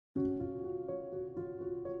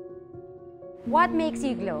What makes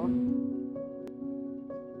you glow?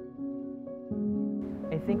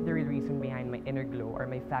 I think the real reason behind my inner glow are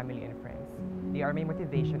my family and friends. They are my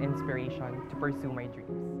motivation and inspiration to pursue my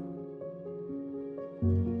dreams.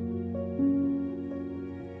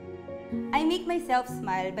 I make myself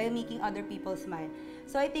smile by making other people smile.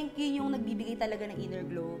 So I think yun yung nagbibigay talaga ng inner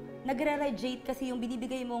glow. Nagre-radiate kasi yung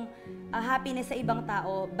binibigay mong happiness sa ibang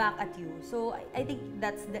tao back at you. So I think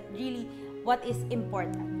that's really what is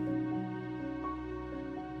important.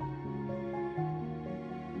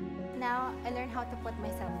 Now, I learn how to put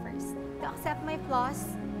myself first. To accept my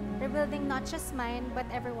flaws, rebuilding not just mine, but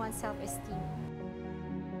everyone's self-esteem.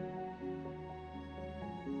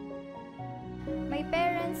 My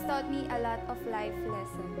parents taught me a lot of life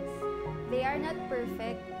lessons. They are not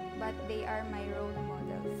perfect, but they are my role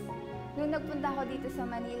models. Nung nagpunta ako dito sa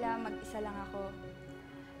Manila, mag-isa lang ako.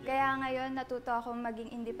 Kaya ngayon, natuto akong maging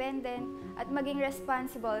independent at maging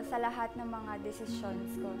responsible sa lahat ng mga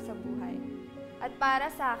decisions ko sa buhay. At para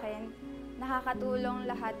sa akin, nakakatulong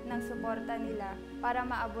lahat ng suporta nila para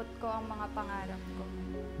maabot ko ang mga pangarap ko.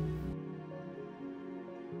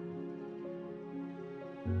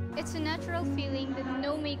 It's a natural feeling that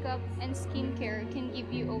no makeup and skincare can give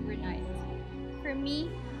you overnight. For me,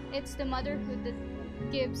 it's the motherhood that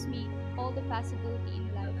gives me all the possibility in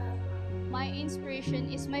life. My inspiration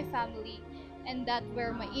is my family, and that's where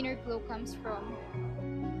my inner glow comes from.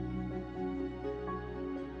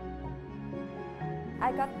 I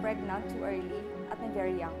got pregnant too early at a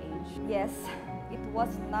very young age. Yes, it was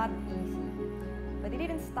not easy, but it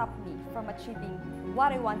didn't stop me from achieving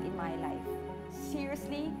what I want in my life.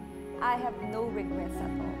 Seriously, I have no regrets at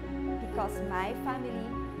all because my family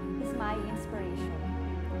is my inspiration,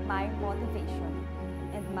 my motivation,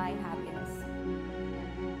 and my happiness.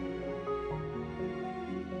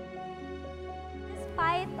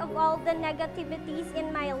 Despite of all the negativities in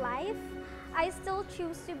my life, I still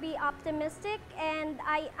choose to be optimistic, and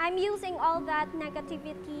I'm using all that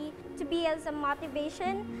negativity to be as a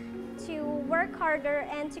motivation to work harder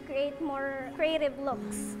and to create more creative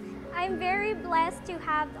looks. I'm very blessed to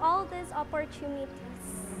have all these opportunities.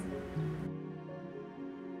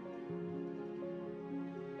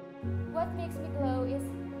 What makes me glow is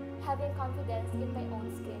having confidence in my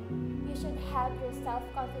own skin. You should have your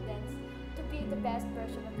self-confidence to be the best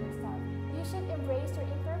version of yourself. You should embrace your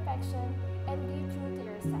imperfection and be true to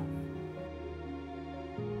yourself.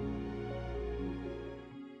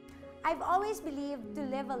 I've always believed to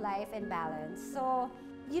live a life in balance. So,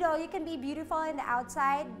 you know, you can be beautiful in the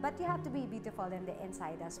outside, but you have to be beautiful in the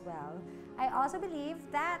inside as well. I also believe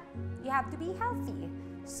that you have to be healthy.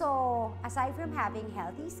 So, aside from having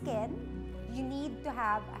healthy skin, you need to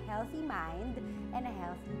have a healthy mind and a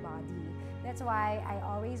healthy body. That's why I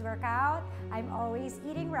always work out, I'm always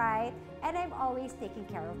eating right, and I'm always taking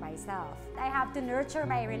care of myself. I have to nurture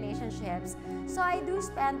my relationships, so I do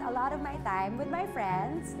spend a lot of my time with my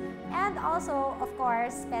friends, and also, of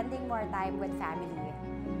course, spending more time with family.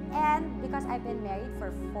 And because I've been married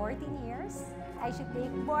for 14 years, I should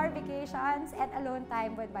take more vacations and alone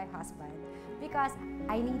time with my husband because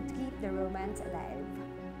I need to keep the romance alive.